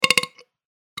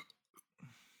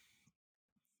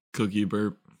Cookie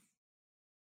burp.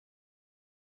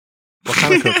 What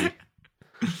kind of cookie?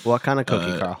 What kind of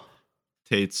cookie, Carl?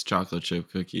 Tate's chocolate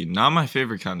chip cookie. Not my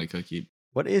favorite kind of cookie.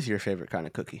 What is your favorite kind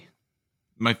of cookie?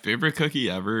 My favorite cookie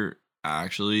ever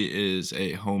actually is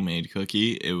a homemade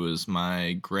cookie. It was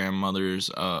my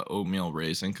grandmother's oatmeal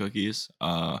raisin cookies.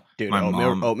 Dude, My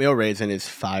mom, oatmeal raisin is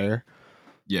fire.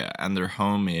 yeah, and they're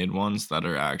homemade ones that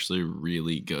are actually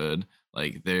really good.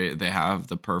 Like they have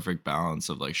the perfect balance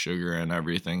of like sugar and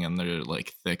everything, and they're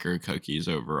like thicker cookies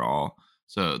overall.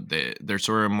 So they're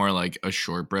sort of more like a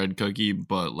shortbread cookie,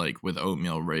 but like with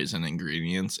oatmeal raisin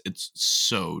ingredients. It's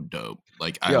so dope.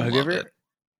 Like I Yo, love it.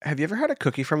 have you ever had a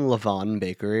cookie from Levon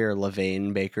Bakery or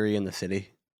Levain Bakery in the city?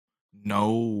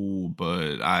 No,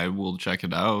 but I will check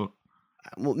it out.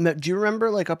 Well, do you remember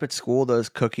like up at school those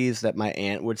cookies that my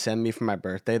aunt would send me for my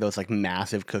birthday? Those like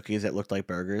massive cookies that looked like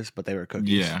burgers, but they were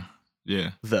cookies. Yeah.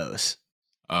 Yeah. Those.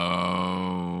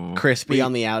 Oh. Crispy Wait.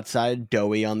 on the outside,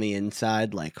 doughy on the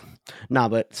inside. Like, nah,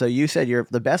 but so you said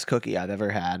the best cookie I've ever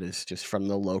had is just from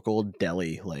the local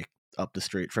deli, like up the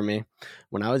street from me.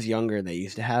 When I was younger, they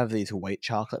used to have these white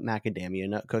chocolate macadamia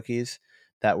nut cookies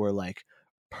that were like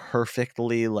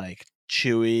perfectly like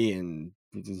chewy and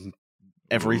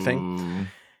everything. Ooh.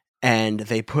 And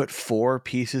they put 4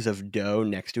 pieces of dough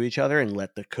next to each other and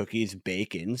let the cookies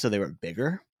bake in so they were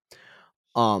bigger.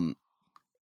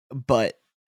 But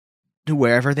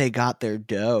wherever they got their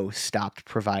dough stopped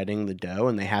providing the dough,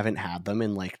 and they haven't had them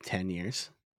in like 10 years.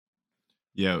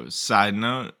 Yo, side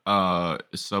note,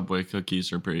 Subway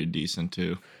cookies are pretty decent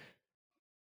too.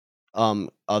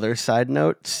 Other side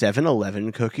note,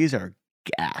 7-Eleven cookies are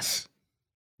gas.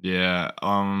 Yeah,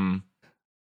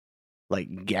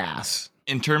 Like gas.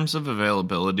 in terms of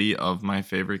availability of my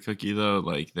favorite cookie though,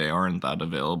 like they aren't that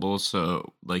available.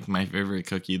 So like my favorite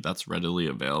cookie that's readily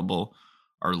available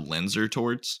are Linzer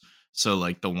torts. So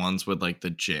like the ones with like the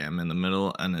jam in the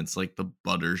middle, and it's like the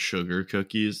butter sugar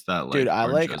cookies that like Dude, I are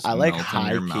like just high melt in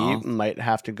your key mouth. might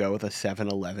have to go with a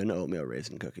 7-Eleven oatmeal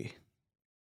raisin cookie.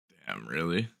 Damn,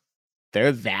 really?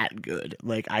 They're that good.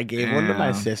 Like I gave one to my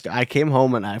Yeah. sister. I came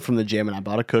home from the gym and I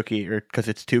bought a cookie, or because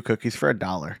it's 2 cookies for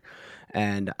 $1,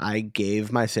 and I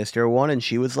gave my sister one, and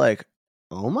she was like,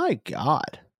 "Oh my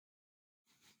god,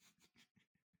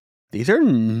 these are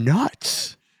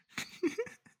nuts!"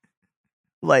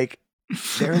 Like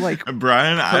they're like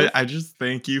Brian, I just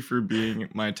thank you for being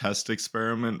my test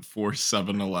experiment for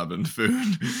 7-Eleven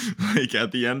food. Like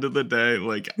at the end of the day,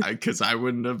 like because I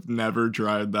wouldn't have never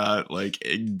tried that. Like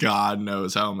God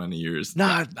knows how many years.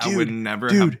 Nah, that would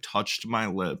never have touched my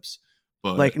lips.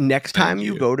 But like next time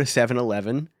you you go to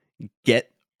 7-Eleven,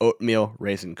 get oatmeal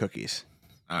raisin cookies.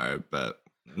 I bet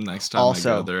next time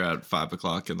Also, I go there at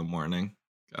 5:00 in the morning.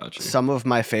 Gotcha. Some of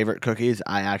my favorite cookies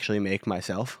I actually make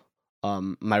myself.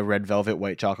 My red velvet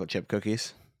white chocolate chip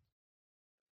cookies.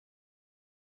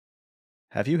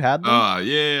 Have you had them? Oh,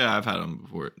 yeah, I've had them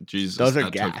before. Jesus, Those are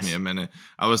that took me gas. a minute.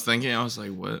 I was thinking, I was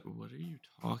like, what are you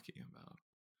talking about?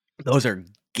 Those are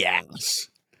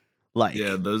gas. Like,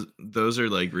 Yeah, those are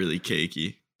like really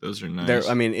cakey. Those are nice.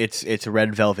 I mean, it's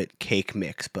red velvet cake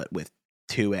mix, but with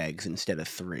 2 eggs instead of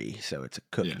 3, so it's a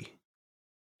cookie.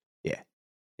 Yeah.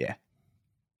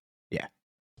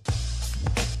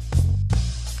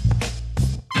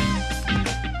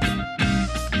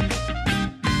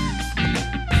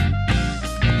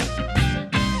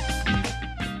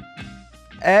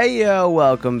 Hey yo,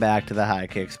 welcome back to the High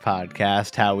Kicks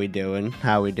podcast. How we doing?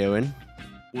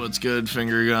 What's good,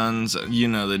 finger guns? You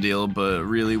know the deal, but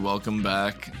really welcome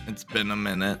back. It's been a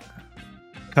minute.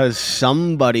 Because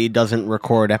somebody doesn't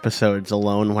record episodes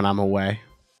alone when I'm away.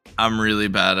 I'm really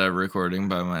bad at recording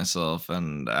by myself,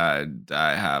 and I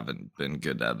haven't been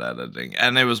good at editing.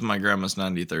 And it was my grandma's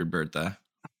 93rd birthday.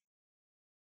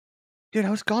 Dude, I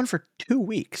was gone for 2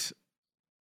 weeks.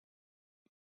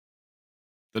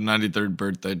 The 93rd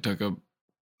birthday took up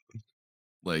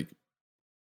like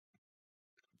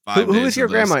 5 days. Who is your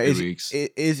grandma? 2 weeks.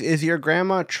 Is your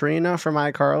grandma Trina from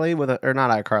iCarly or not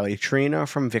iCarly? Trina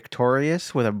from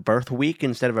Victorious with a birth week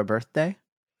instead of a birthday?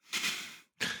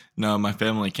 No, my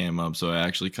family came up, so I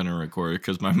actually couldn't record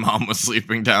because my mom was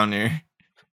sleeping down here.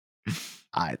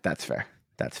 That's fair.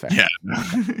 Yeah.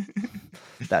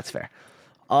 That's fair.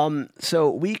 So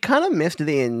we kind of missed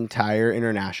the entire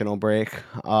international break.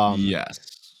 Yes.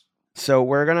 So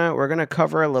we're gonna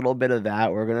cover a little bit of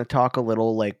that. We're gonna talk a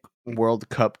little like World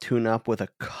Cup tune-up with a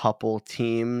couple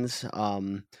teams.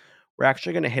 We're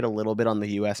actually gonna hit a little bit on the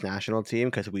U.S. national team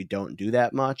because we don't do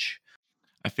that much.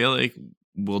 I feel like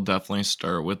we'll definitely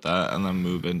start with that and then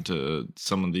move into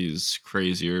some of these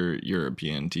crazier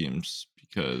European teams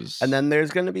because. And then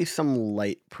there's gonna be some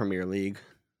light Premier League.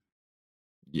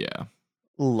 Yeah.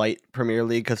 light Premier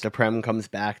League because the Prem comes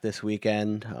back this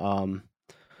weekend. I'm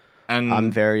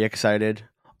And very excited.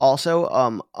 Also,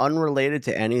 unrelated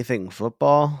to anything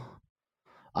football,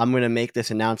 I'm gonna make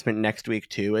this announcement next week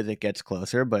too as it gets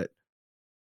closer. But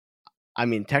I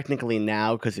mean, technically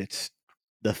now because it's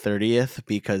the 30th,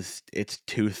 because it's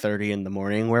 2:30 in the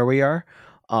morning where we are.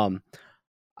 Um,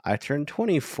 I turned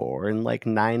 24 in like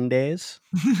 9 days.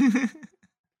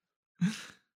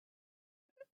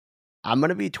 I'm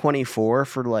gonna be 24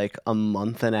 for like a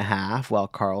month and a half while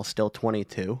Carl's still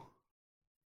 22.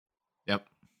 yep.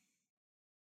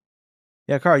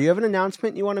 Yeah, Carl, you have an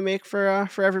announcement you want to make for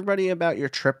everybody about your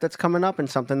trip that's coming up and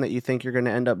something that you think you're gonna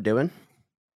end up doing?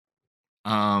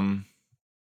 Um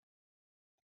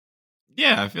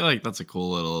yeah, I feel like that's a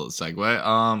cool little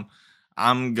segue.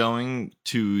 I'm going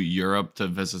to Europe to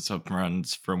visit some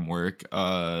friends from work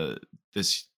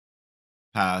this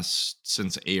past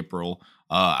since April.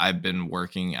 I've been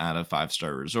working at a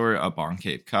 5-star resort up on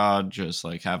Cape Cod, just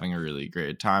like having a really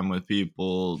great time with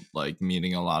people, like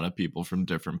meeting a lot of people from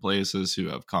different places who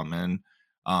have come in.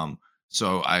 Um,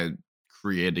 so I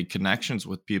created connections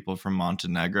with people from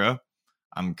Montenegro.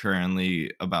 I'm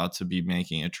currently about to be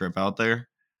making a trip out there.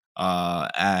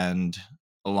 And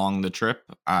along the trip,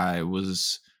 I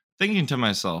was thinking to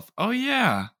myself, oh,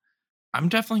 yeah, I'm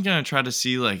definitely going to try to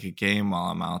see like a game while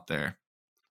I'm out there.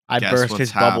 I Guess burst what's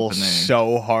his bubble happening?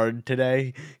 so hard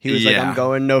today. He was like, I'm Yeah.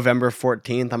 going November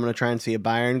 14th. I'm going to try and see a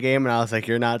Bayern game. And I was like,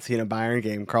 you're not seeing a Bayern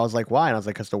game. Carl's like, why? And I was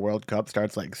like, because the World Cup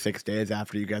starts like 6 days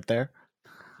after you get there.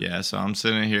 Yeah, so I'm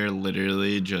sitting here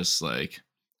literally just like,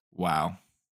 wow.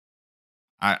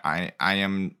 I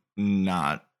am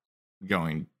not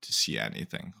going to see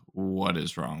anything. What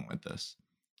is wrong with this?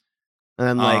 And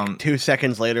then like Um 2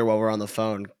 seconds later while we're on the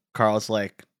phone, Carl's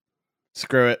like,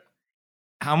 screw it.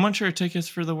 how much are tickets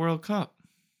for the World Cup?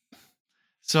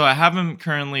 So I haven't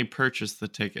currently purchased the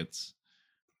tickets,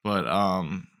 but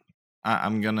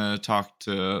I'm gonna talk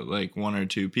to like one or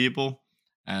two people,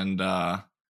 and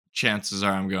chances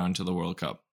are I'm going to the World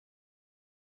Cup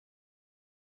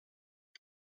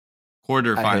I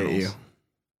hate you. quarterfinals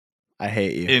I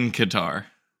hate you. in Qatar.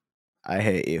 I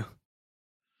hate you.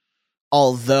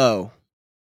 Although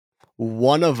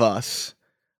one of us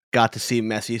got to see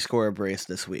Messi score a brace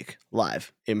this week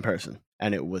live in person,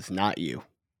 and it was not you.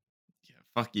 Yeah,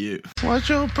 fuck you. What's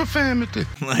your profanity?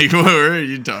 Like, what are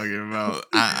you talking about?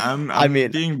 I I'm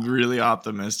mean, being really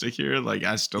optimistic here. Like,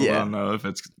 I still yeah, don't know if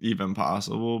it's even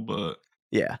possible, but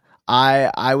yeah.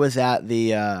 I was at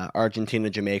the Argentina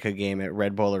Jamaica game at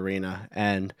Red Bull Arena,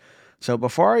 and so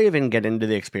before I even get into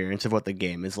the experience of what the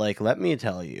game is like, let me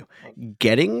tell you,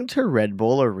 getting to Red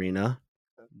Bull Arena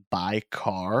by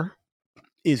car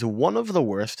is one of the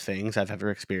worst things I've ever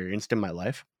experienced in my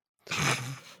life.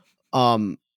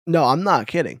 No, I'm not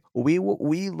kidding. We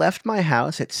left my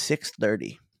house at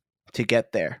 6:30 to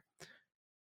get there.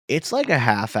 It's like a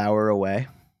half hour away.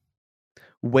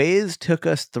 Waze took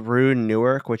us through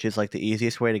Newark, which is like the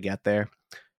easiest way to get there.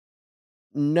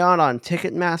 Not on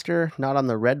Ticketmaster, not on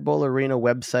the Red Bull Arena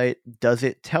website does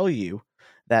it tell you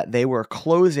that they were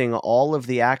closing all of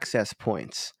the access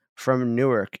points from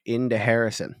Newark into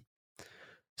Harrison.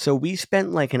 So we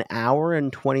spent like an hour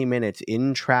and 20 minutes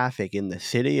in traffic in the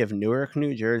city of Newark,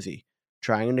 New Jersey,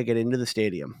 trying to get into the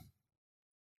stadium.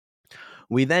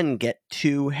 We then get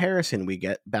to Harrison. We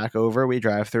get back over. We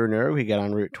drive through Newark. We get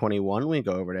on Route 21. We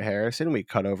go over to Harrison. We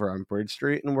cut over on Bridge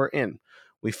Street, and we're in.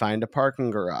 We find a parking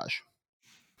garage.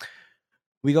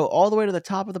 We go all the way to the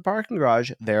top of the parking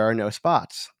garage. There are no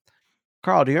spots.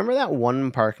 Carl, do you remember that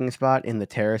one parking spot in the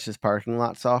Terraces parking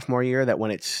lot sophomore year that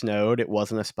when it snowed, it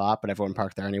wasn't a spot, but everyone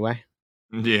parked there anyway?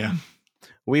 yeah,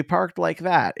 We parked like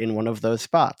that in one of those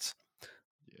spots.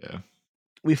 yeah.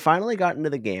 We finally got into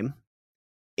the game.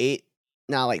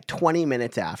 Like 20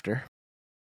 minutes after.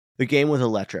 The game was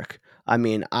electric. I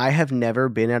mean, I have never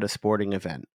been at a sporting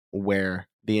event where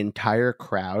the entire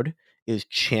crowd is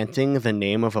chanting the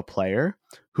name of a player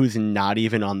who's not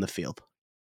even on the field.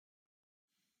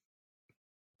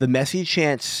 The Messi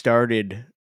chant started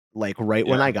like right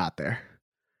when Yeah. I got there.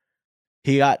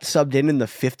 He got subbed in the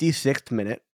 56th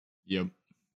minute. Yep.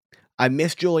 I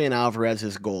missed Julian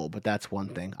Alvarez's goal, but that's one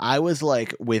thing. I was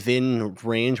like within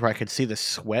range where I could see the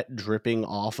sweat dripping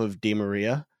off of Di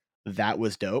Maria. That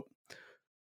was dope.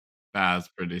 That's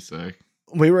pretty sick.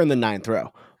 We were in the 9th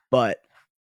row, but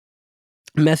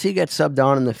Messi gets subbed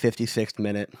on in the 56th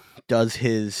minute, does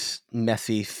his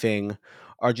Messi thing.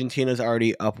 Argentina's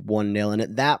already up 1-0, and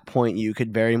at that point you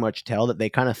could very much tell that they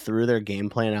kind of threw their game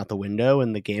plan out the window,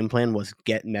 and the game plan was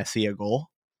get Messi a goal.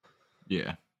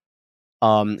 Yeah.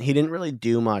 He didn't really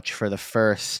do much for the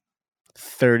first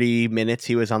 30 minutes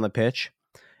he was on the pitch,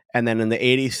 And then in the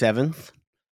 87th,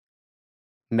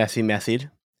 Messi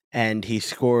messied, and he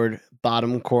scored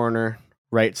bottom corner,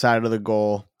 right side of the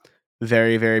goal.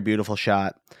 Very, very beautiful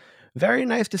shot. Very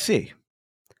nice to see.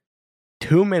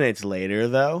 2 minutes later,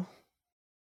 though,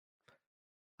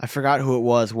 I forgot who it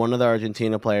was. One of the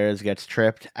Argentina players gets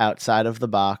tripped outside of the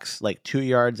box, like 2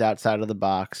 yards outside of the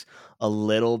box, a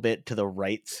little bit to the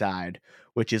right side,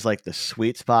 which is like the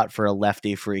sweet spot for a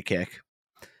lefty free kick.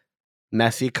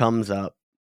 Messi comes up,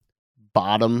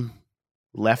 bottom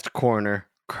left corner,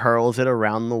 curls it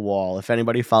around the wall. If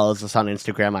anybody follows us on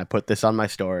Instagram, I put this on my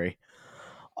story.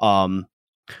 The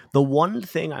one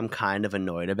thing I'm kind of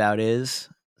annoyed about is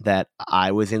that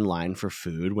I was in line for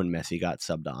food when Messi got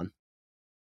subbed on.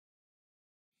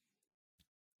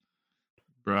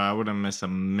 Bro, I wouldn't miss a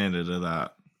minute of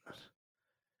that.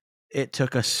 It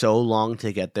took us so long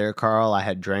to get there, Carl. I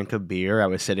had drank a beer. I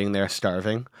was sitting there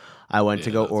starving. I went to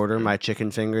Yeah, go that's order fair. my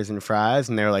chicken fingers and fries,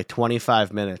 and they were like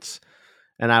 25 minutes.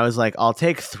 And I was like, I'll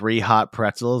take 3 hot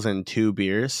pretzels and 2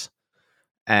 beers.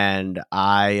 And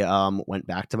I went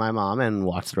back to my mom and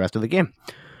watched the rest of the game.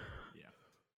 Yeah.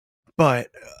 But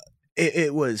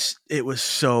it was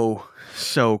so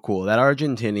cool. That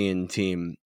Argentinian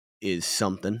team is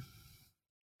something.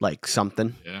 Like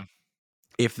something. Yeah.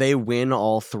 If they win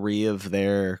all 3 of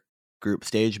their group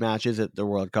stage matches at the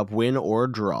World Cup, win or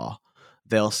draw,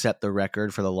 they'll set the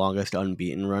record for the longest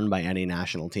unbeaten run by any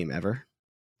national team ever.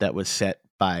 That was set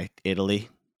by Italy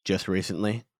just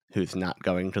recently, who's not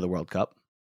going to the World Cup.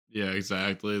 Yeah,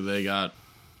 exactly. They got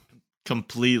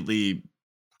completely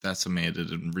decimated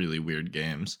in really weird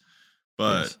games.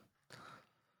 But Yes.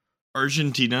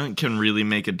 Argentina can really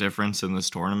make a difference in this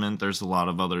tournament. There's a lot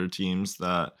of other teams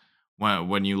that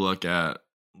when you look at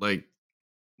like,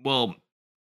 well,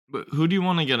 but who do you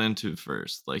want to get into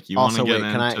first? Like you want to Also, get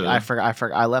wait, can I into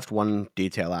forgot I left one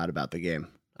detail out about the game,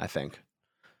 I think.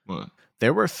 what?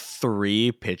 There were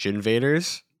 3 pitch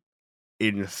invaders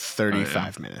in Oh yeah.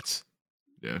 35 minutes.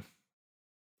 Yeah.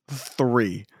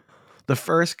 3. The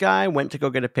first guy went to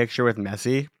go get a picture with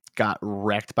Messi, got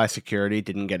wrecked by security,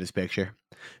 didn't get his picture.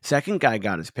 Second guy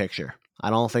got his picture.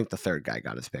 I don't think the third guy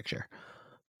got his picture.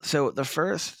 So the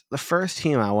first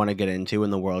team I want to get into in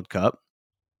the World Cup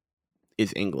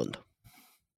is England.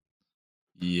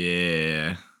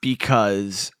 Yeah.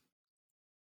 Because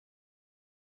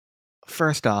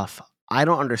first off, I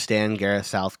don't understand Gareth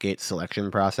Southgate's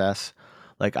selection process.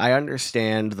 Like, I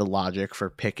understand the logic for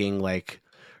picking, like,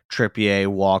 Trippier,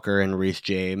 Walker, and Reece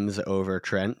James over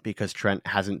Trent because Trent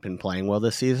hasn't been playing well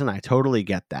this season. I totally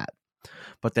get that.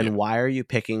 But then Yeah. why are you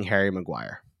picking Harry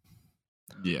Maguire?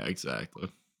 Yeah,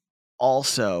 exactly.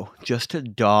 Also, just to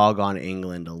dog on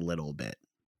England a little bit.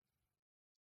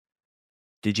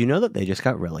 Did you know that they just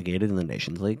got relegated in the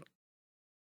Nations League?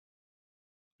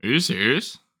 Are you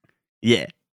serious? Yeah.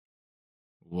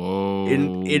 Whoa.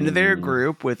 In their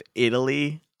group with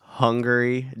Italy,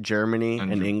 Hungary, Germany,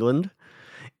 and England,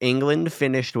 England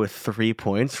finished with 3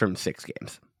 points from 6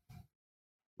 games.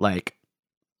 Like,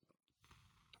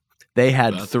 they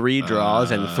had That's 3 draws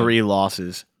and bad. 3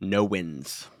 losses, no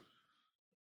wins.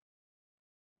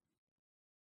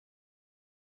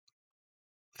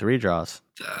 Three draws,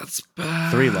 That's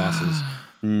bad. 3 losses,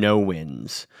 no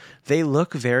wins. They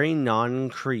look very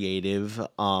non-creative.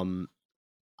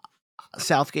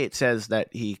 Southgate says that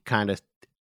he kind of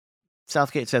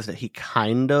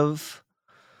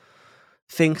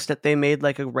thinks that they made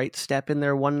like a right step in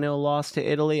their 1-0 loss to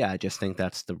Italy. I just think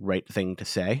that's the right thing to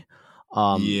say.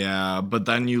 Yeah, but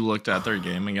then you looked at their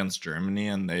game against Germany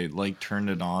and they like turned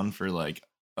it on for like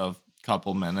a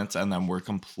couple minutes and then were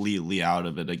completely out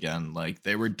of it again. Like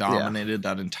they were dominated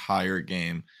that entire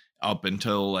game up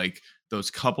until like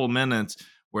those couple minutes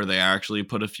where they actually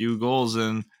put a few goals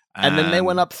in. And then they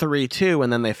went up 3-2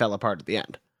 and then they fell apart at the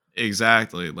end.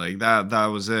 Exactly. Like that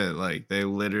was it. Like they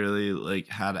literally like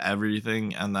had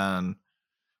everything and then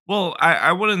well,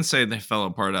 I wouldn't say they fell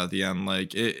apart at the end.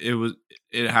 Like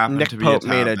it happened Nick to be a Pope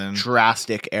made a tap-in.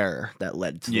 drastic error that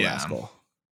led to the last goal.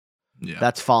 Yeah.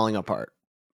 That's falling apart.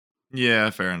 Yeah,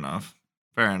 fair enough.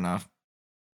 Fair enough.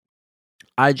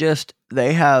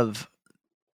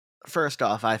 First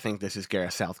off, I think this is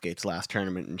Gareth Southgate's last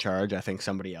tournament in charge. I think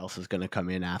somebody else is going to come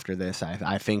in after this.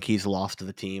 I think he's lost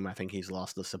the team. I think he's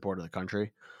lost the support of the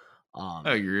country.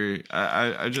 I agree.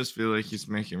 I just feel like he's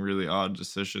making really odd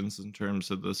decisions in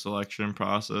terms of the selection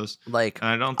process. Like,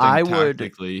 And I don't I think would-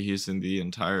 tactically he's in the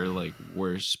entire like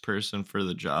worst person for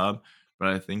the job, but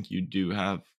I think you do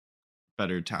have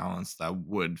better talents that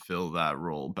would fill that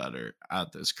role better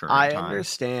at this current I time.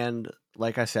 understand,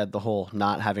 like I said, the whole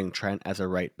not having Trent as a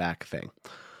right back thing.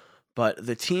 But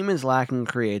the team is lacking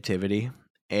creativity,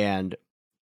 and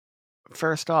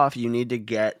First off, you need to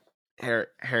get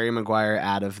Harry Maguire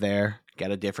out of there,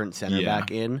 get a different center Yeah.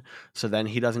 back in, so then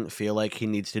he doesn't feel like he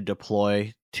needs to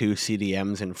deploy two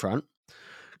CDMs in front. You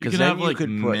Because can then have you like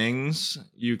could put Mings.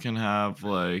 You can have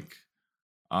like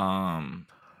um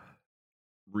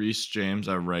Reece James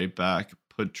at right back.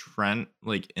 Put Trent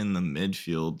like in the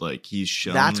midfield. Like he's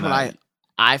that's shown what that.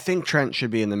 I think Trent should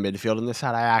be in the midfield in this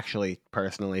side. I actually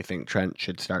personally think Trent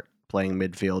should start playing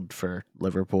midfield for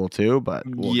Liverpool too, but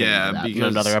we'll get into Yeah, that in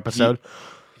another because episode.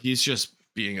 he's just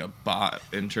being a bot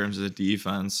in terms of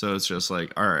defense. So it's just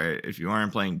like, all right, if you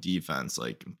aren't playing defense,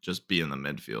 like just be in the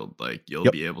midfield. Like you'll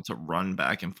Yep. be able to run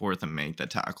back and forth and make the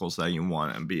tackles that you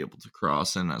want and be able to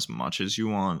cross in as much as you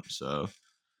want. So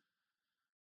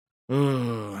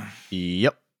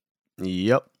Yep.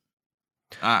 Yep.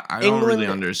 I don't really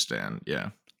England understand. Yeah.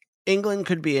 England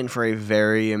could be in for a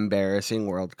very embarrassing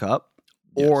World Cup,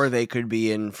 or Yes. they could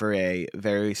be in for a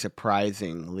very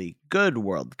surprisingly good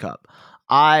World Cup.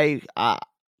 I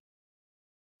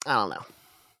don't know.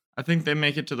 I think they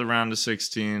make it to the round of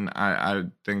 16. I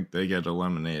think they get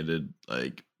eliminated,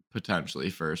 like potentially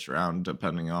first round,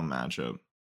 depending on matchup.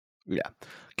 Yeah.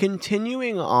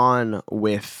 Continuing on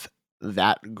with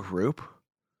that group,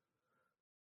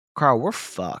 Carl, we're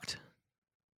fucked.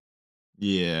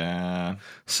 Yeah.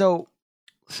 So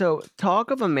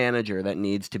talk of a manager that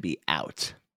needs to be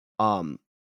out. Greg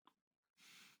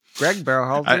I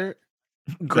Berhalter.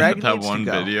 Greg that needs to one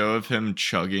go. video of him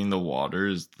chugging the water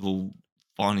is the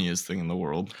funniest thing in the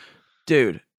world.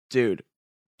 Dude.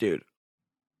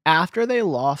 After they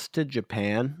lost to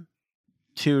Japan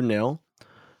 2-0,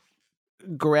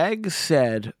 Gregg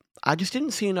said, I just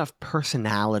didn't see enough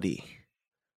personality.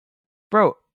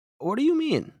 Bro, what do you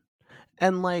mean?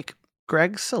 And like,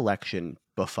 Gregg's selection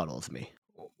befuddles me.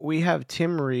 We have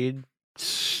Tim Reed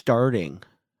starting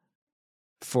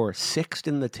for sixth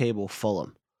in the table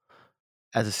Fulham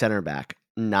as a center back,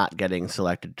 not getting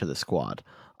selected to the squad.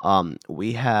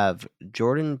 We have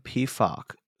Jordan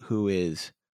Pefok, who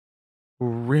is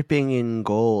ripping in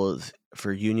goals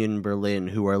for Union Berlin,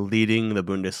 who are leading the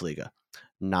Bundesliga,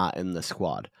 not in the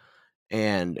squad.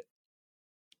 And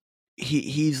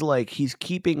he's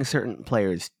keeping certain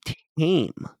players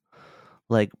tame.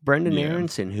 Like Brendan Yeah.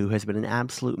 Aronson, who has been an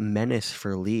absolute menace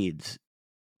for Leeds,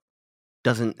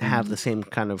 doesn't have the same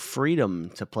kind of freedom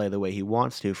to play the way he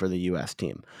wants to for the US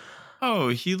team. Oh,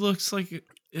 he looks like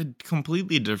a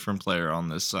completely different player on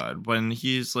this side. When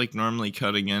he's like normally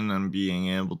cutting in and being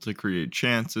able to create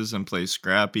chances and play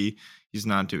scrappy, he's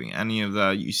not doing any of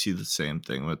that. You see the same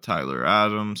thing with Tyler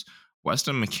Adams.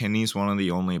 Weston McKennie's one of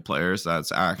the only players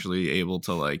that's actually able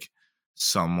to like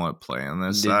somewhat play on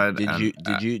this side. And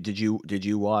Did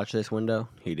you watch this window?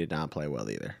 He did not play well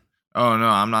either. oh no,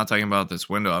 I'm not talking about this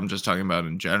window. I'm just talking about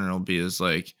in general because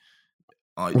like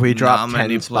We not dropped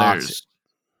many 10 spots. players,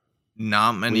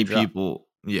 not We many dropped people.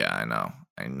 Yeah, I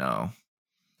know.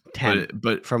 10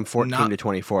 But from 14 not to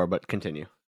 24, but continue.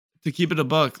 to keep it a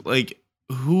buck. Like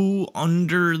who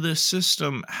under this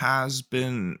system has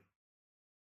been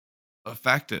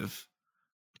effective?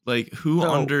 Like who So,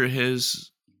 under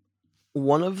his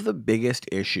one of the biggest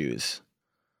issues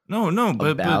no,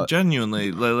 but about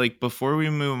genuinely, like before we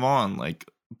move on, like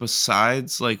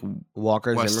besides like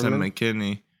Walker Weston Zimmerman,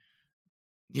 McKennie,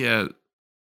 yeah,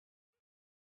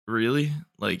 really?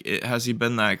 Like has he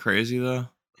been that crazy though?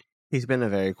 he's been a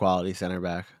very quality center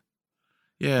back.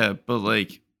 Yeah, but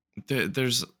like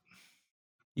there's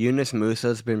Yunus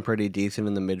Musa's been pretty decent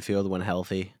in the midfield when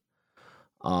healthy.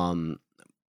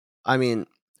 I mean,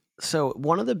 so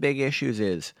one of the big issues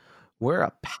is we're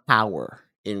a power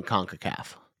in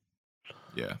CONCACAF.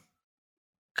 yeah.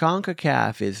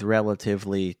 CONCACAF is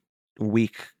relatively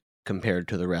weak compared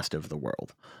to the rest of the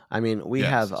world. I mean, we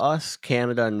have Yes. us,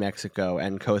 Canada, and Mexico,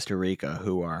 and Costa Rica,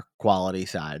 who are quality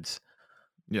sides.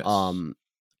 Yes. And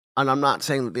I'm not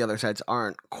saying that the other sides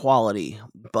aren't quality,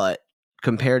 but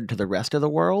compared to the rest of the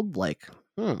world, like,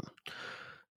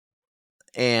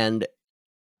 And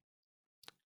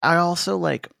I also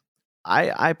like,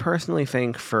 I personally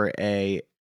think for a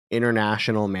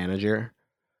international manager,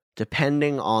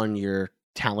 depending on your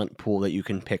talent pool that you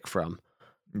can pick from,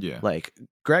 Yeah. like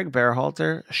Gregg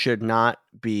Berhalter should not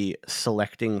be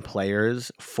selecting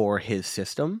players for his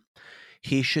system.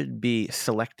 He should be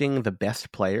selecting the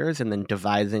best players and then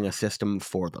devising a system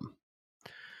for them.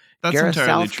 That's Gareth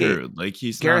entirely Southgate, true. Like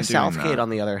he's not Gareth doing Southgate, that. on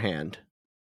the other hand,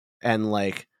 and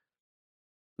like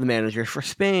the manager for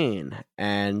Spain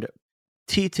and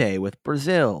Tite with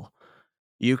Brazil,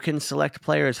 you can select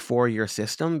players for your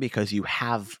system because you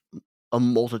have a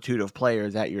multitude of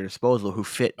players at your disposal who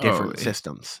fit Oh, different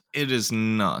systems. it is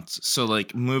nuts. So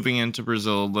like moving into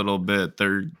Brazil a little bit,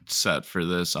 they're set for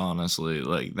this, honestly.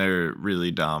 Like they're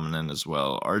really dominant as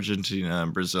well. Argentina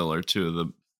and Brazil are two of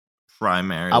the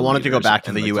primary I wanted to go leaders back to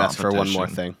in the the US for one more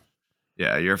competition. thing.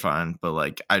 Yeah, you're fine. But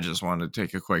like I just wanted to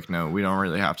take a quick note. We don't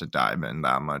really have to dive in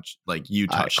that much. Like you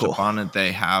All right, touched cool. upon it.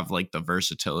 They have like the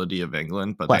versatility of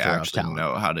England, but they Plethora of actually talent.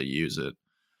 know how to use it.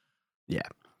 Yeah.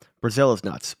 Brazil is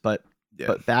nuts, but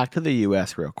Yeah. back to the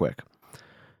US real quick.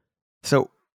 So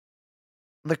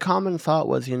the common thought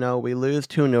was, we lose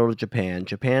 2-0 to Japan.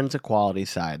 Japan's a quality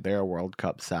side. They're a World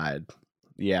Cup side.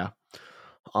 Yeah.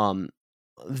 Um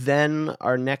then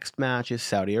our next match is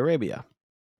Saudi Arabia.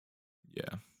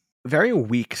 Yeah. Very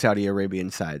weak Saudi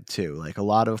Arabian side too. Like a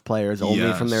lot of players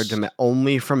only from their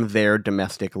Yes.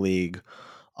 domestic league.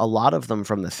 A lot of them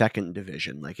from the second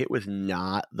division. Like it was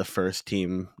not the first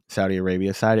team Saudi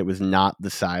Arabia side. It was not the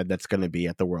side that's going to be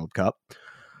at the World Cup.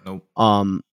 Nope.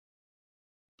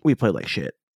 We played like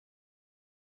shit.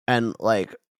 And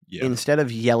like Yeah. instead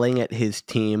of yelling at his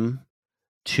team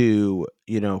to,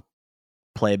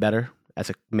 play better as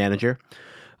a manager,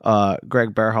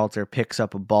 Gregg Berhalter picks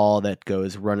up a ball that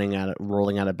goes rolling out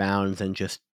of bounds and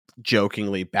just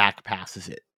jokingly back passes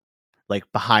it,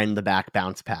 like behind the back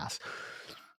bounce pass.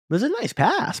 It was a nice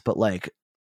pass, but like,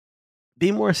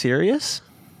 be more serious.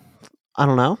 I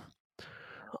don't know.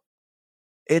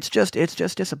 It's just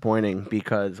disappointing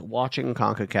because watching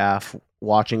CONCACAF,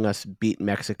 watching us beat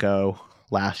Mexico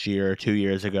last year or 2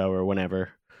 years ago or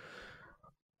whenever,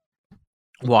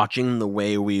 watching the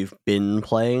way we've been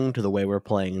playing to the way we're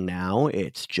playing now,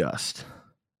 it's just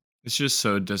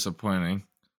so disappointing.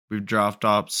 We've dropped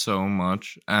off so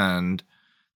much, and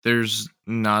there's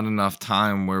not enough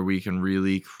time where we can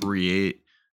really create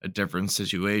a different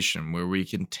situation where we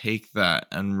can take that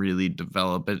and really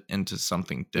develop it into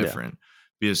something yeah. different.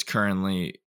 Because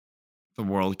currently, the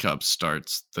World Cup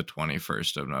starts the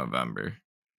 21st of November.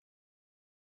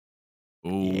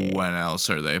 Yeah. When else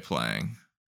are they playing?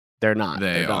 They're not.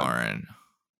 They They're done. aren't.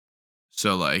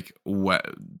 So like what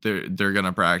they're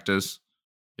gonna practice.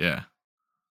 Yeah.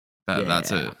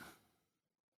 That's Yeah. it.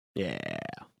 Yeah.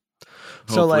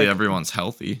 So Hopefully like everyone's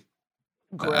healthy.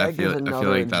 I Gregg is feel another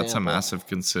like that's a example. massive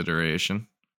consideration.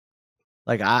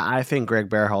 Like I think Gregg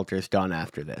Berhalter is done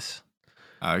after this.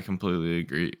 I completely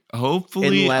agree.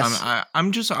 Hopefully, Unless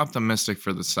I'm just optimistic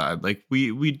for the side. Like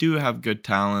we do have good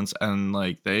talents, and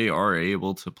like they are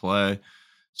able to play.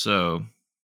 So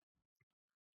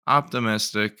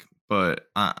optimistic, but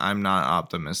I'm not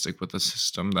optimistic with the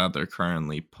system that they're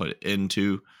currently put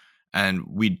into, and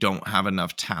we don't have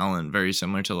enough talent. Very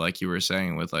similar to like you were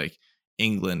saying with like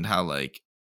England, how like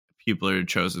people are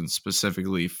chosen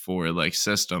specifically for like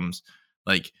systems.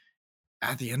 Like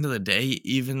at the end of the day,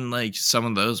 even like some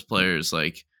of those players,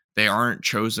 like they aren't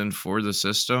chosen for the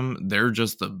system. They're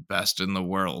just the best in the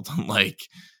world. Like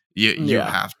you yeah.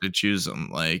 have to choose them.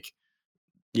 Like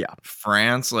Yeah.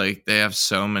 France, like they have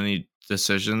so many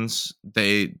decisions.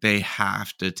 They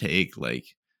have to take like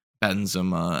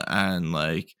Benzema and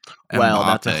like Well,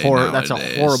 Mbappe that's a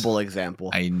nowadays. horrible example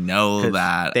I know cuz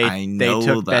that. I know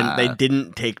They that.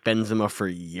 didn't take Benzema for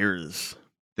years.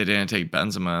 They didn't take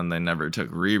Benzema and they never took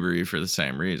Ribery for the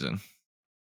same reason.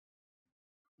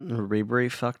 Ribery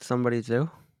fucked somebody too.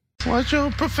 Watch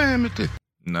your profanity.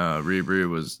 No, Ribery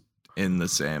was in the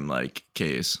same like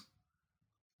case.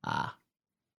 Ah.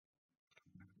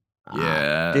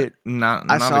 Yeah, Dude, I not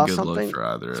a saw good look something. for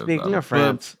either of Speaking them. of But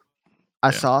France, I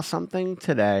yeah, saw something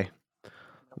today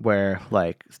where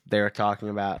like they were talking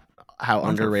about how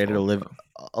not their underrated fault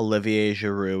though. Olivier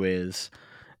Giroud is,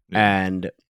 Yeah,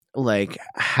 and like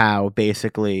how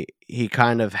basically he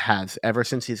kind of has ever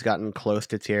since he's gotten close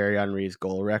to Thierry Henry's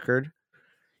goal record,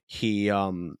 he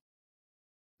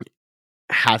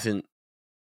hasn't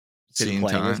been scene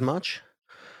playing as time. much.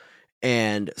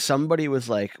 And somebody was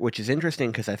like, which is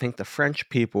interesting because I think the French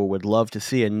people would love to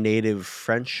see a native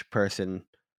French person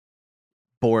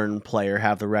born player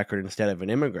have the record instead of an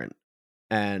immigrant.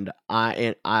 And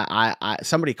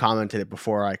somebody commented it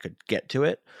before I could get to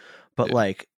it, but Yeah,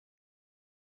 like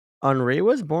Henri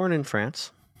was born in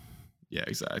France. yeah,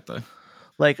 exactly.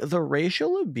 Like the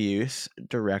racial abuse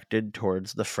directed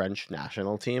towards the French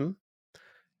national team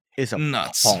is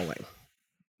Nuts, appalling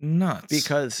nuts,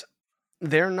 because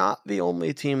they're not the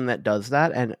only team that does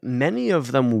that, and many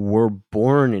of them were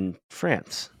born in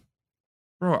France.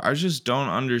 bro. I just don't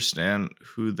understand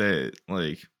who they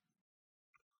like.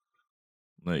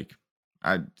 Like,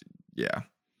 I yeah,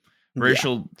 Yeah,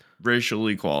 racial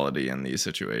equality in these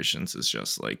situations is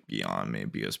just like beyond me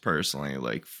because personally,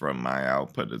 like from my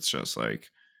output, it's just like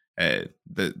hey,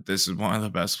 this is one of the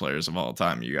best players of all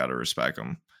time. You got to respect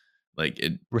him. Like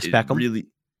it Respect them. really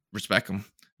respect them,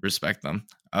 respect them.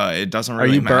 It doesn't Are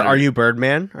really you matter. Are you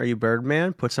Birdman? Are you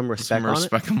Birdman? Put some Put some respect on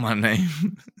it. respect on my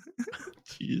name.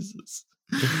 Jesus,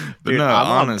 but Dude, no,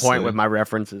 I'm on point with honestly, my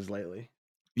references lately.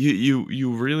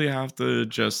 you really have to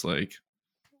just like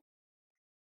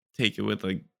take it with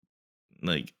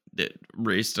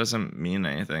race doesn't mean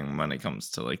anything when it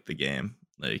comes to like the game.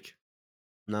 Like,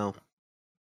 No.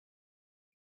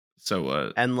 so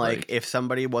what? And like, Like, if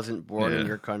somebody wasn't born in yeah,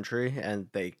 your country and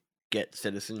they get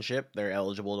citizenship, they're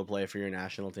eligible to play for your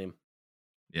national team.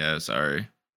 yeah. Sorry.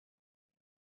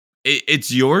 It's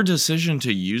your decision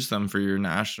to use them for your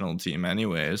national team,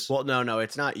 anyways. Well, no,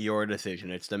 it's not your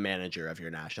decision. It's the manager of your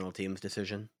national team's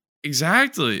decision.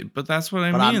 Exactly, but that's what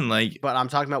I But mean. Like, I'm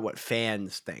talking about what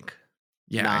fans think.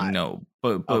 yeah, I Not know,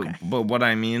 but okay. what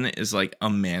I mean is like a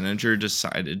manager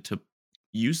decided to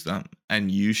use them, and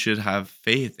you should have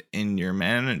faith in your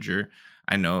manager.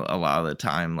 I know a lot of the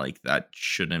time, like that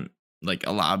shouldn't like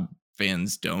a lot of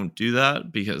fans don't do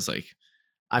that because like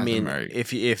I as mean, American,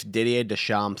 if Didier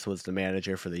Deschamps was the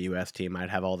manager for the U.S. team, I'd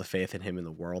have all the faith in him in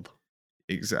the world.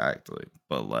 exactly,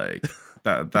 but like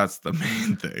that's the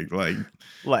main thing. Like,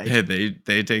 Like, hey,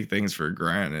 they take things for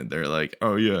granted. They're like,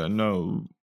 oh yeah, no,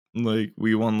 like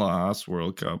we won the last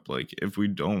World Cup. Like if we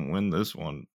don't win this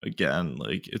one again,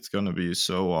 like it's gonna be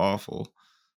so awful.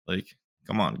 Like,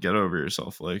 come on, get over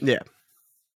yourself. Like, yeah,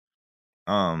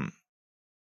 um,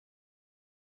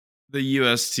 the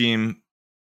U.S. team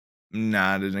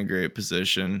not in a great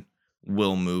position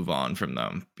will move on from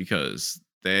them because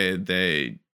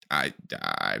I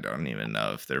don't even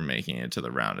know if they're making it to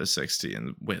the round of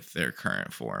 16 with their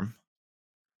current form.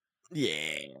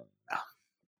 yeah.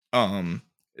 Um,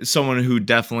 someone who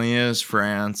definitely is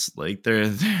France. Like they're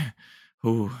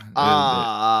who The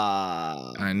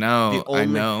I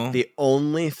know.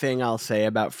 only thing I'll say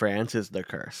about France is the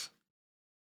curse.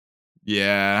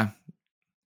 Yeah,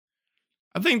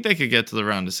 I think they could get to the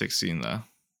round of 16 though.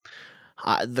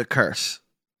 The curse.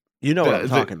 You know what I'm The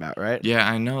talking about, right? Yeah,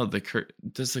 I know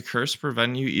does the curse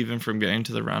prevent you even from getting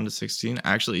to the round of 16?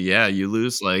 Actually, yeah, you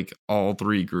lose like all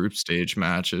 3 group stage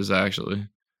matches actually.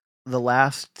 The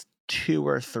last 2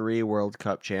 or 3 World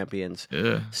Cup champions,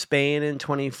 Yeah, Spain in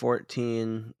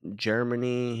 2014,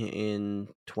 Germany in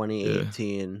yeah,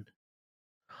 2018,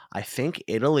 I think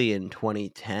Italy in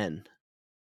 2010,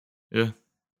 yeah.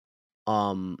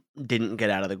 didn't get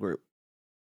out of the group.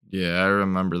 Yeah, I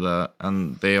remember that.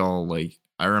 And they all like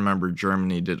I remember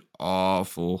Germany did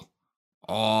awful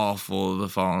the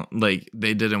fall like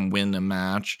they didn't win a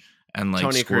match and like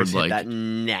Tony scored Kroos hit that like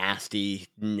nasty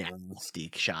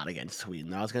shot against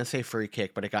Sweden. I was going to say free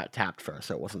kick, but it got tapped first,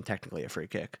 so it wasn't technically a free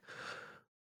kick.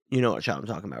 You know what shot I'm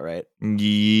talking about, right?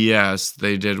 yes,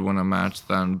 they did win a match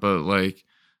then, but like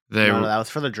they No, were that was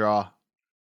for the draw.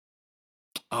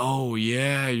 oh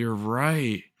yeah, you're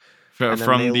right. And then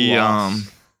From they the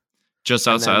lost. just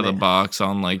And outside then of the box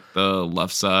on like the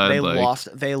left side, like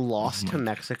they oh lost to my god.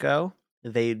 Mexico.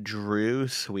 They drew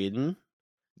Sweden,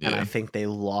 and I Yeah. think they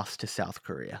lost to South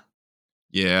Korea.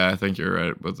 Yeah, I think you're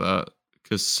right with that.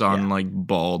 Cause Yeah. Son like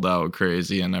balled out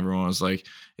crazy and everyone was like,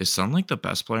 is Son like the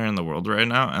best player in the world right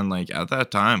now? And like at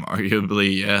that time,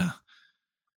 arguably, yeah.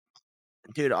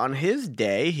 Dude, on his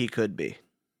day, he could be.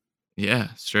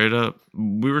 Yeah, straight up.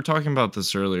 We were talking about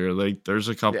this earlier. Like there's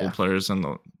a couple Yeah. players in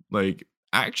the like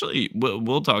actually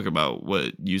we'll talk about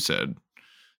what you said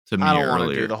to I me don't want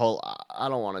to do earlier. the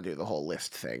whole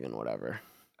list thing and whatever.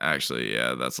 Actually,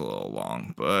 yeah, that's a little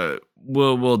long, but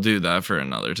we'll do that for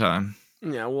another time.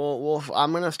 Yeah,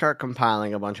 I'm gonna start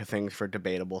compiling a bunch of things for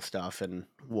debatable stuff, and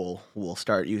we'll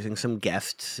start using some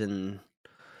guests and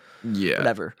Yeah.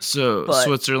 whatever. So But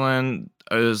Switzerland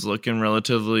is looking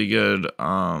relatively good.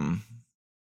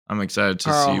 I'm excited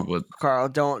to see what. Carl,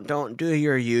 don't do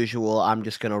your usual. I'm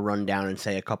just gonna run down and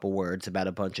say a couple words about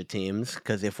a bunch of teams,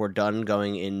 because if we're done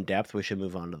going in depth, we should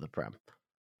move on to the Prem.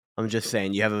 I'm just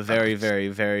saying you have a very, Facts. very,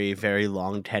 very, very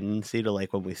long tendency to,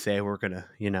 like, when we say we're gonna,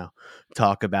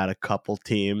 talk about a couple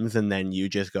teams, and then you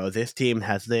just go, this team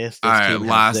has this, All this right, team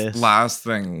has this.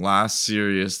 last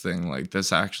serious thing. Like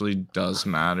this actually does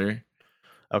matter.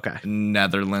 Okay.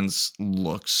 Netherlands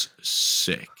looks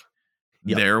sick.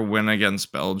 Yep. Their win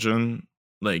against Belgium,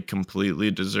 like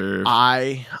completely deserved.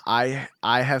 I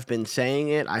have been saying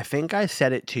it. I think I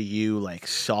said it to you like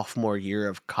sophomore year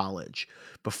of college,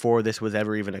 before this was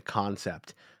ever even a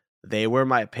concept. They were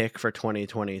my pick for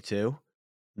 2022.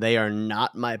 They are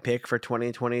not my pick for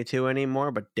 2022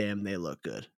 anymore, but damn, they look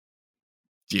good.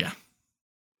 Yeah,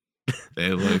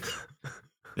 they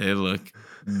look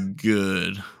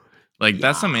good. Like,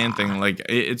 that's the main Yeah. thing. Like,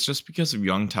 it's just because of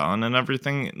young talent and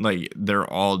everything. Like, they're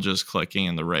all just clicking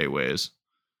in the right ways.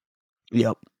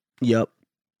 Yep. Yep.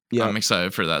 Yep. I'm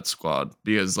excited for that squad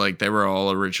because, like, they were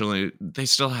all originally. They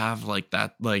still have like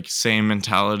that, like, same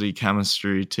mentality,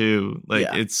 chemistry too. Like,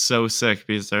 Yeah. it's so sick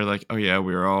because they're like, oh yeah,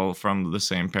 we were all from the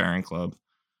same parent club.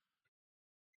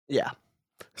 Yeah.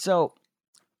 So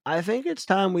I think it's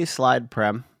time we slide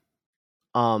Prem.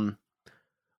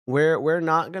 We're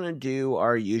not gonna do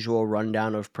our usual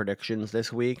rundown of predictions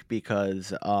this week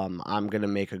because I'm gonna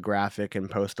make a graphic and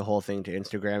post the whole thing to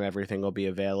Instagram. Everything will be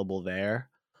available there.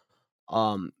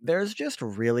 There's just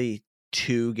really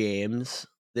 2 games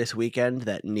this weekend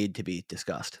that need to be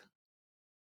discussed.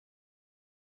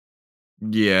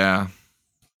 Yeah,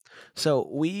 So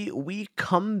we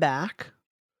come back.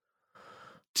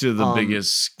 to the Um,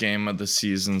 biggest game of the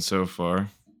season so far.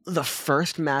 the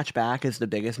first match back is the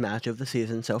biggest match of the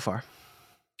season so far.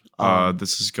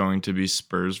 This is going to be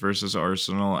Spurs versus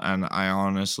Arsenal, and I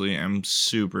honestly am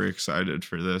super excited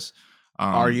for this.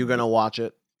 Are you gonna watch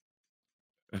it?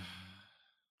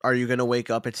 Are you gonna wake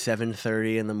up at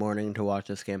 7:30 in the morning to watch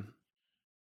this game?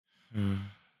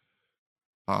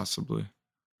 Possibly.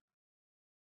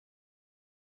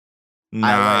 I Nah,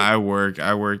 like. I work.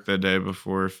 I work the day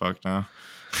before. Fuck no.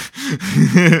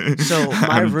 So my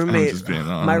I'm roommate, just being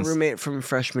my honest. roommate from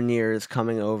freshman year is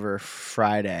coming over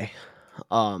Friday,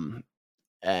 and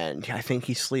I think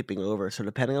he's sleeping over. So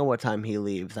depending on what time he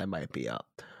leaves, I might be up.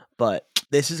 But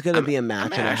this is gonna be a I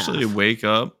match may and a actually half. wake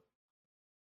up,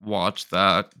 watch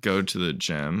that, go to the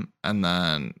gym, and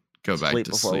then go back Sleep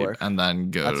to before sleep, work. and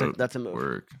then go to That's a move.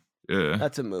 work. Yeah.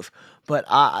 That's a move. But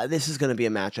this is gonna be a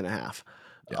match and a half.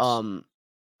 Yes.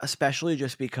 Especially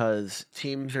just because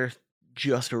teams are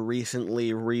just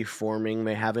recently reforming.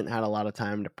 They haven't had a lot of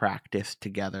time to practice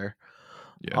together.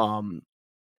 Yeah.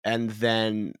 And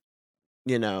then,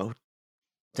 you know,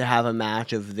 to have a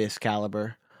match of this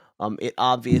caliber, it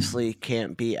obviously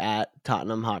can't be at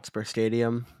Tottenham Hotspur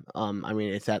Stadium. I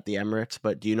mean, it's at the Emirates,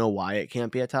 but do you know why it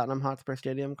can't be at Tottenham Hotspur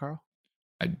Stadium, Carl?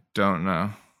 I don't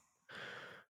know.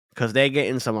 Because they're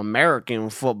getting some American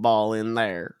football in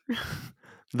there.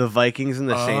 The Vikings and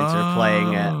the Saints are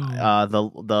playing at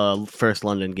the first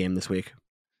London game this week.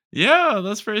 Yeah,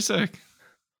 that's pretty sick.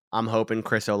 I'm hoping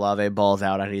Chris Olave balls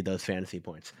out. I need those fantasy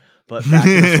points. But back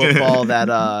to the football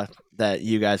that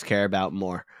you guys care about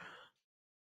more.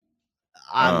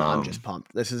 I'm just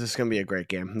pumped. This is just gonna be a great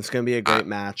game. It's gonna be a great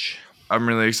match. I'm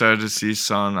really excited to see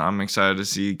Son. I'm excited to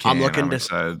see Kane. I'm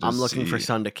looking for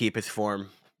Son to keep his form.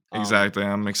 Exactly.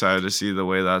 I'm excited to see the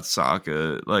way that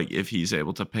Saka, like, if he's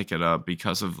able to pick it up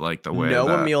because of, like, the way No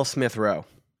that Emil Smith Rowe.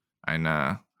 I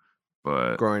know,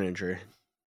 but Groin injury.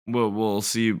 we'll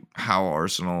see how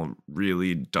Arsenal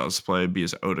really does play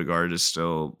because Odegaard is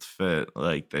still fit.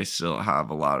 Like, they still have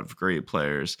a lot of great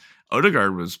players.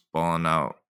 Odegaard was balling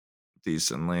out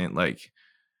decently. Like,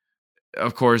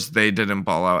 of course, they didn't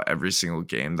ball out every single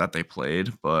game that they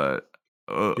played, but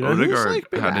You know who's Odegaard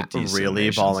been had a decent really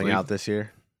Nations balling League. out this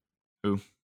year? Who?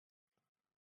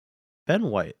 Ben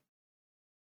White.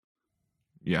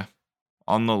 Yeah,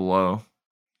 on the low.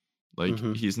 Like,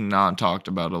 Mhm. he's not talked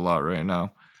about a lot right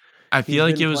now. I feel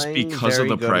He's like been it was playing because of very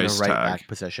the good in a price right tag. back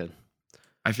position.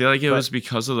 I feel like it But- was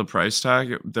because of the price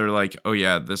tag. They're like, oh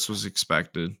yeah, this was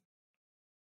expected.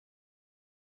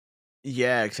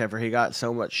 Yeah, except for he got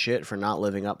so much shit for not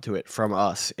living up to it from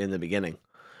us in the beginning.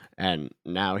 And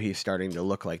now he's starting to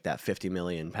look like that 50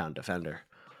 million pound defender.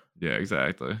 Yeah,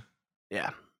 exactly.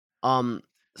 Yeah. But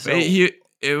So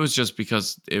it was just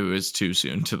because it was too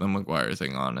soon to the Maguire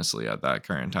thing, honestly, at that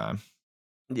current time.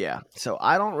 yeah. So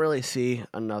I don't really see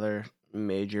another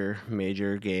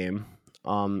major game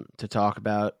to talk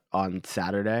about on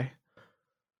Saturday.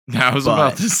 I was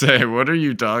about But- to say, what are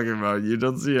you talking about? You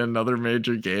don't see another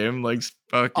major game? Like,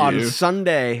 fuck On you.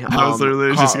 Sunday, I was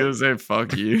literally just Carl- gonna say,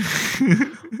 fuck you.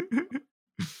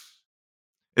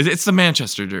 It's the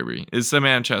Manchester Derby. It's the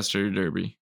Manchester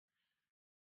Derby.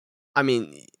 I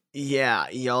mean, yeah,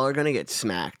 y'all are gonna get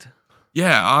smacked.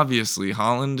 Yeah, obviously,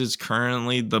 Holland is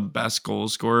currently the best goal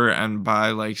scorer, and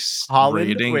by like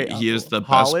rating, he is the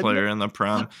best player in the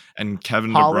Prem, and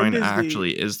Kevin De Holland Bruyne is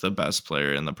actually is the best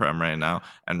player in the Prem right now,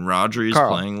 and Rodri is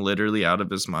Carl. playing literally out of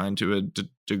his mind to a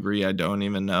degree I don't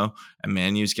even know, and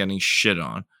Manu's getting shit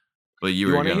on. But you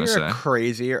were want to gonna hear say a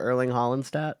crazy Erling Haaland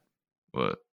stat?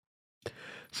 what?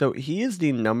 So he is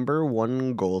the number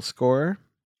 1 goal scorer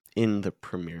in the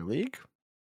Premier League,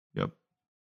 Yep,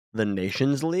 the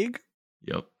Nations League,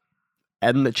 yep,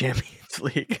 and the Champions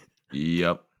League.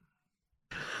 yep.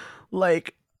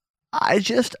 Like, I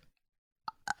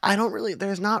don't really,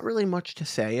 there's not really much to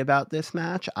say about this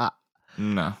match.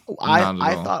 No, I not at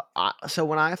I all. thought so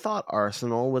when I thought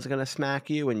Arsenal was gonna smack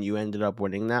you and you ended up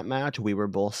winning that match, we were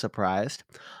both surprised.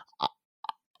 I,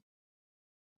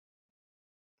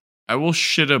 I will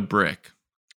shit a brick.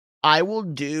 I will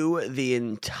do the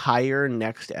entire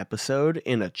next episode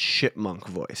in a chipmunk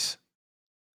voice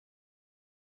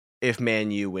if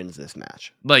Man U wins this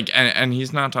match. Like, and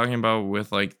he's not talking about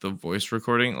with like the voice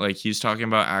recording. Like, he's talking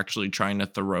about actually trying to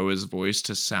throw his voice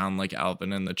to sound like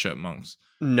Alvin and the Chipmunks.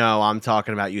 No, I'm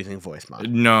talking about using voice mod.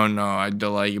 No,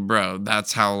 like, bro,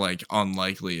 that's how like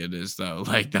unlikely it is, though.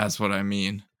 Like, that's what I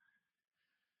mean.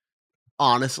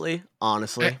 Honestly,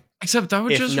 Except that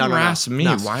would if just no, harass me.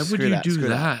 no, Why would screw you that, do screw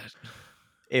that?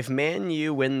 if Man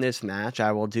U win this match,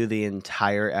 I will do the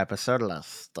entire episode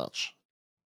less touch.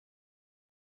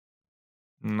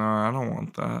 No, I don't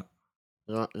want that.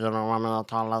 You don't want me to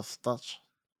talk less touch?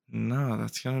 No,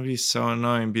 that's gonna be so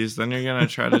annoying because then you're gonna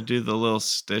try to do the little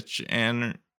Stitch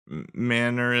and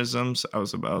mannerisms. I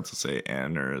was about to say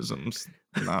aneurysms.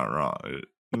 Not wrong.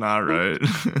 Not right.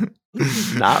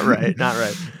 Not right.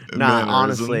 Nah,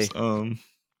 Mannerisms.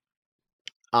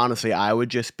 honestly, I would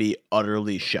just be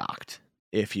utterly shocked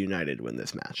if United win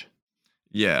this match.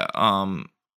 Yeah.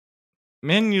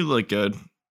 Man, you look good.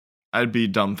 I'd be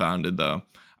dumbfounded though.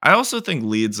 I also think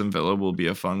Leeds and Villa will be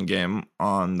a fun game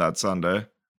on that Sunday.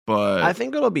 But I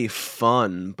think it'll be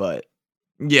fun, but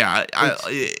yeah,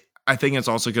 I think it's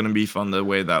also going to be fun the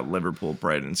way that Liverpool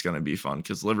Brighton's going to be fun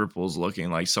because Liverpool's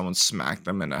looking like someone smacked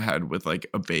them in the head with like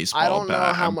a baseball I don't know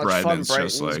bat, how and much fun Brighton's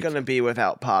Brighton's just like going to be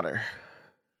without Potter.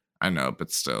 I know,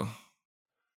 but still,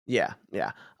 Yeah.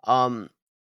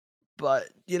 But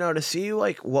to see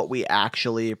like what we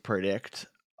actually predict.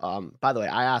 By the way,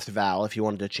 I asked Val if he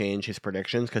wanted to change his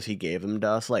predictions because he gave them to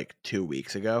us like 2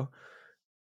 weeks ago.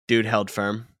 Dude held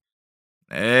firm.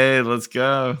 hey, let's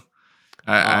go.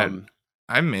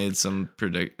 I made some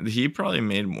He probably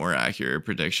made more accurate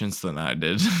predictions than I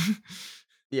did.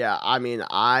 Yeah, I'm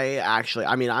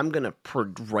gonna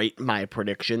write my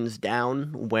predictions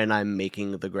down when I'm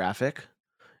making the graphic,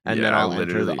 and then Yeah,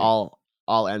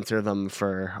 I'll enter them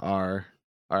for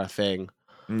our thing.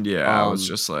 Yeah, I was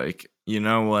just like, you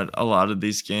know what? A lot of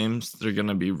these games, they're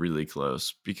gonna be really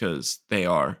close because they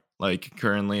are. Like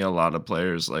currently a lot of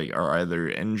players like are either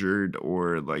injured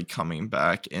or like coming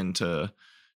back into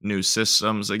new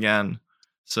systems again.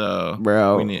 So we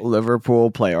Bro, need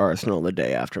Liverpool play Arsenal the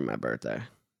day after my birthday.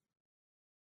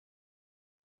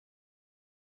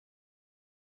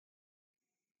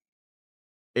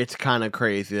 It's kind of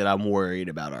crazy that I'm worried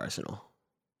about Arsenal.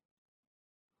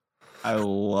 I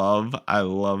love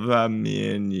that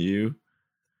me and you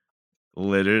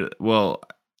literally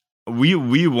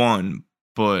we won,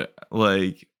 but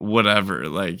like whatever,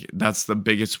 like that's the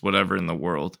biggest whatever in the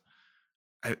world.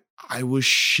 I was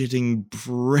shitting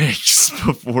bricks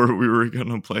before we were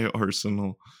gonna play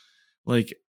Arsenal.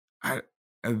 Like,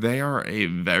 they are a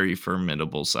very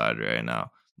formidable side right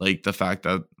now. Like the fact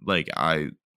that like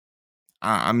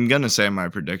I'm gonna say my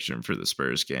prediction for the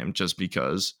Spurs game just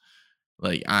because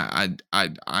like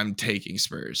I'm taking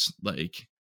Spurs. Like,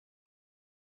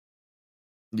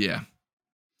 yeah,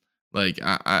 like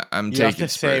I'm You taking have to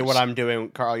say Spurs. what I'm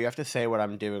doing, Carl. You have to say what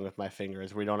I'm doing with my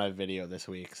fingers. We don't have video this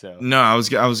week, so. No, I was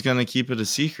gonna keep it a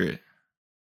secret.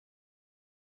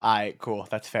 Cool.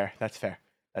 That's fair.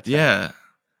 Yeah.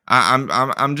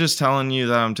 I'm just telling you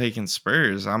that I'm taking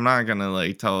Spurs. I'm not gonna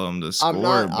like tell them to score,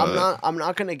 I'm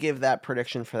not gonna give that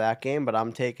prediction for that game, but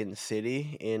I'm taking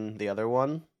City in the other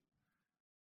one.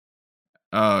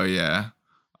 Oh yeah.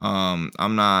 I'm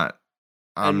not.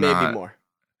 And maybe more.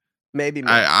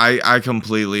 I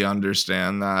completely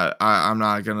understand that. I'm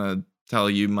not gonna tell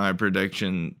you my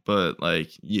prediction, but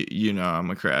like you know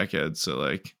I'm a crackhead, so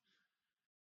like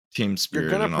team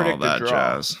spirit and all that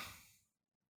jazz.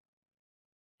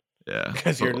 Yeah,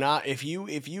 because you're not. If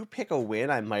you pick a win,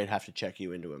 I might have to check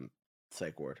you into a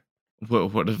psych ward.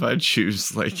 What if I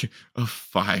choose like a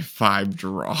 5-5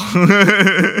 draw?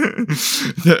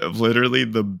 Literally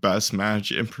the best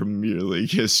match in Premier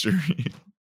League history.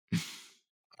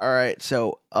 All right,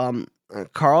 so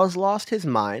Carl's lost his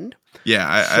mind. Yeah,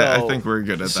 I think we're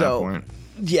good at that point.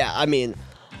 Yeah, I mean,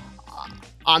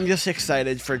 I'm just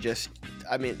excited for there's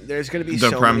going to be the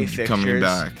so Prem many fixtures. coming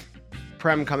back.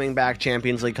 Prem coming back,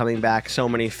 Champions League coming back, so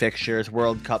many fixtures,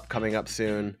 World Cup coming up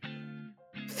soon.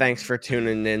 Thanks for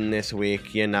tuning in this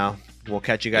week. We'll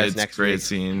catch you guys next week. It's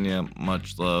great seeing you.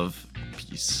 Much love.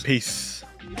 Peace. Peace.